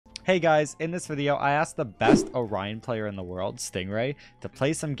Hey guys, in this video, I asked the best Orion player in the world, Stingray, to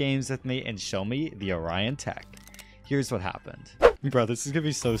play some games with me and show me the Orion tech. Here's what happened. Bro, this is gonna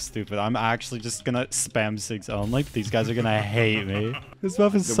be so stupid. I'm actually just gonna spam SIGs only. These guys are gonna hate me. This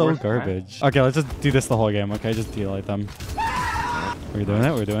buff is so garbage. Okay, let's just do this the whole game, okay? Just delete them. We're doing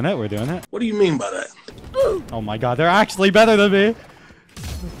it, we're doing it, we're doing it. What do you mean by that? Oh my god, they're actually better than me.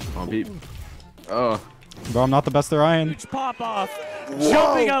 Oh, beep. Oh. Bro, I'm not the best Orion. Pop off.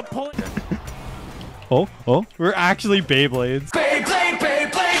 Jumping up, pulling. Oh, we're actually Beyblades. Beyblade,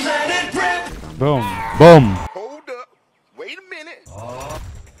 let it rip! Boom, boom. Hold up. Wait a minute.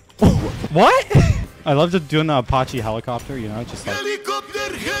 What? I love just doing the Apache helicopter, you know, just like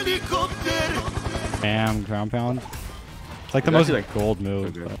Helicopter! bam, ground pound. It's like the It's most actually, like, gold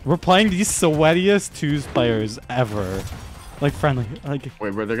move. so good. We're playing the sweatiest twos players ever. Like friendly, like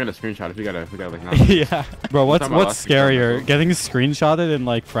Wait, bro, they're gonna screenshot if we gotta like not. yeah. Bro, what's Talking about scarier? last Getting screenshotted in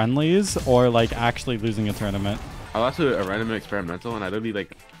like friendlies or like actually losing a tournament? I lost to a random experimental and I literally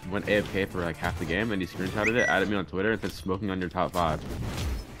like went AFK for like half the game and he screenshotted it, added me on Twitter and said smoking on your top 5.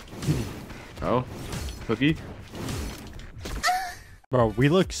 Oh, cookie. Bro, we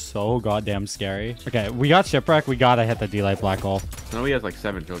look so goddamn scary. Okay, we got shipwreck. We gotta hit the D-Light black hole. No, he has like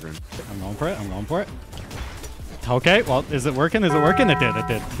 7 children. I'm going for it. I'm going for it. Okay, well, is it working? Is it working? It did. It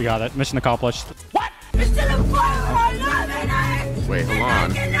did. We got it. Mission accomplished. What? Wait, hold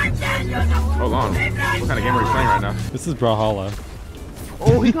on. Hold on. What kind of game are you playing right now? This is Brawlhalla.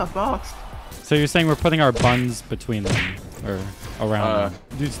 Oh, he got boxed. So you're saying we're putting our buns between them or around them?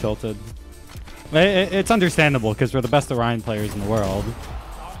 Dude's tilted. It's understandable because we're the best Orion players in the world.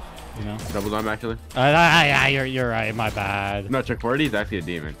 You know. Double dime actually. Yeah, you're right. My bad. No, Chikority is actually a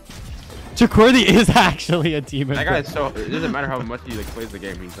demon. Chikority is actually a demon. That guy is so. It doesn't matter how much he like plays the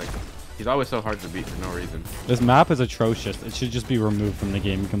game. He's always so hard to beat for no reason. This map is atrocious. It should just be removed from the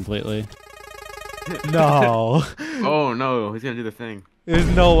game completely. No. Oh no, he's gonna do the thing. There's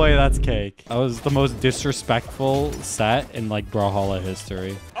no way that's cake. That was the most disrespectful set in like Brawlhalla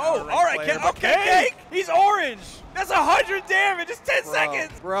history. Oh, all right, okay, Cake. He's orange. That's 100 damage. It's 10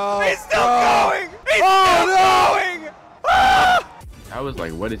 seconds. Bro. He's still going. He's still going. Ah! I was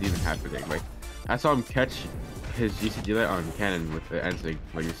like, what is even happening? Like, I saw him catch his GCG light on cannon with the NSIG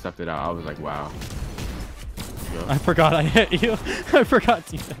when he stuffed it out. I was like, wow. Yo. I forgot I hit you. I forgot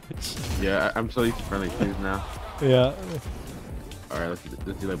damage. Yeah, I'm so used to friendly twos now. Yeah. All right, let's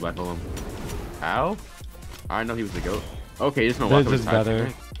do like black hole him. Ow! I know he was the goat. Okay, he's gonna walk This over is side better.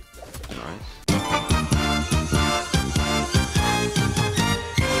 screen. Nice.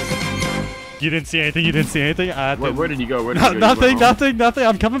 You didn't see anything. You didn't see anything. Where did you go? Where did you go? You Nothing. went home? Nothing.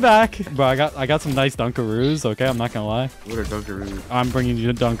 I'm coming back. Bro, I got some nice Dunkaroos. Okay, I'm not gonna lie. What are Dunkaroos? I'm bringing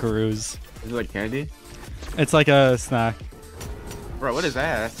you Dunkaroos. Is it like candy? It's like a snack. Bro, what is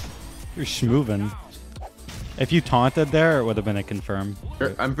that? You're schmoovin'. If you taunted there, it would have been a confirm.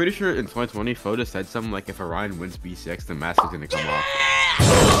 I'm pretty sure in 2020, Foda said something like if Orion wins B6, the mask is gonna come off.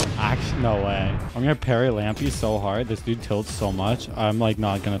 Actually, no way. I'm gonna parry Lampy so hard. This dude tilts so much. I'm like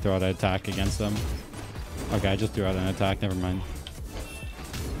not gonna throw out an attack against him. Okay, I just threw out an attack. Never mind.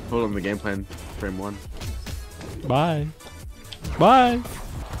 Hold on the game plan, frame 1. Bye. Bye.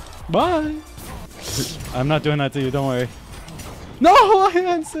 Bye. I'm not doing that to you. Don't worry. No,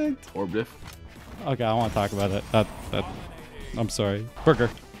 I instinct. Orb diff. Okay, I want to talk about it. That. I'm sorry. Burger.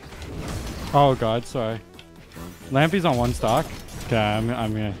 Oh God, sorry. Lampy's on 1 stock. Okay, I'm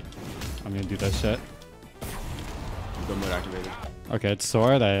gonna do that shit. Gun mode activated. Okay, it's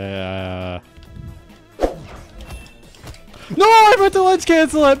sword. No, I meant to ledge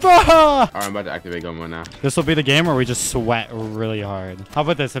cancel it. Bah! Alright, I'm about to activate gun mode now. This will be the game where we just sweat really hard. How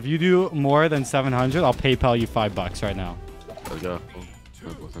about this? If you do more than 700, I'll PayPal you $5 right now. Let's go.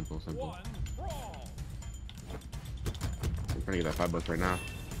 Simple. I'm trying to get that $5 right now.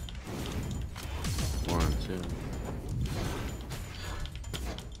 1, 2.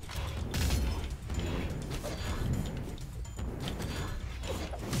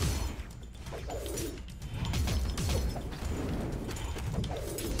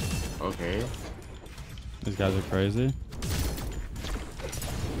 Okay. These guys are crazy.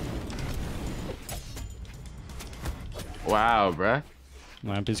 Wow, bruh.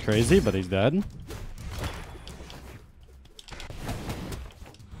 Lampy's crazy, but he's dead.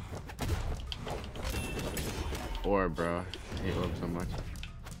 Orb, bro. I hate orb so much.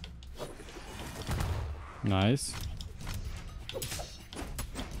 Nice.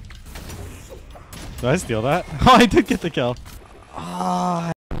 Did I steal that? Oh, I did get the kill.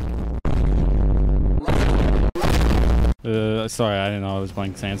 Sorry, I didn't know I was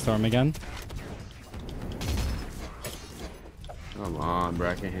playing Sandstorm again. Oh Come on, bro.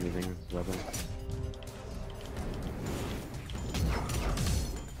 I can't hit anything with this weapon.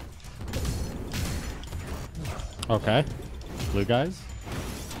 Okay. Blue guys.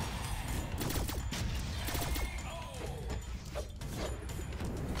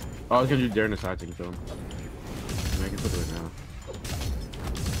 Oh, I was gonna do dare in the side so you can kill him. I can put it right now.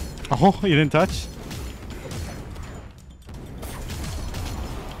 Oh, you didn't touch?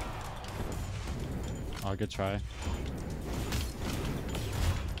 Oh, good try.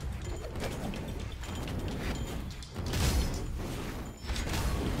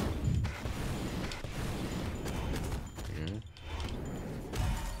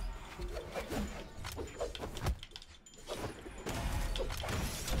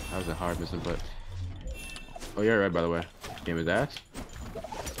 That was a hard misinput. Oh, you're right, by the way. Game is ass.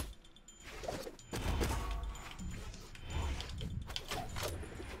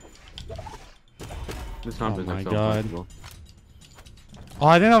 This comp is like so impossible. Oh,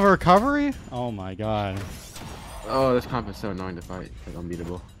 I didn't have a recovery? Oh my god. Oh, this comp is so annoying to fight. It's like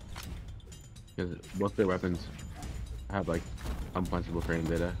unbeatable. Because both their weapons have like unpunchable frame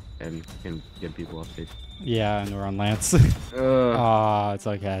data and can get people off stage. Yeah, and we're on Lance. Oh, it's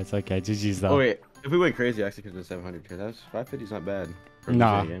okay. It's okay. GG's though. Oh wait, if we went crazy, actually, because it's 700, because that was 550 is not bad.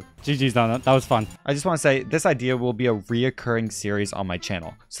 Nah, GG's done. That was fun. I just want to say this idea will be a reoccurring series on my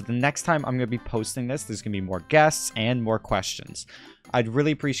channel. So the next time I'm going to be posting this, there's going to be more guests and more questions. I'd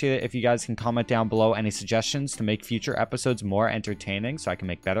really appreciate it if you guys can comment down below any suggestions to make future episodes more entertaining so I can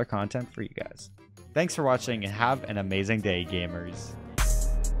make better content for you guys. Thanks for watching and have an amazing day, gamers.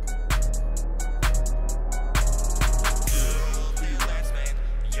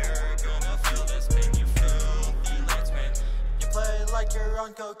 You're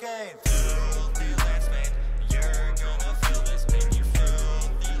on cocaine.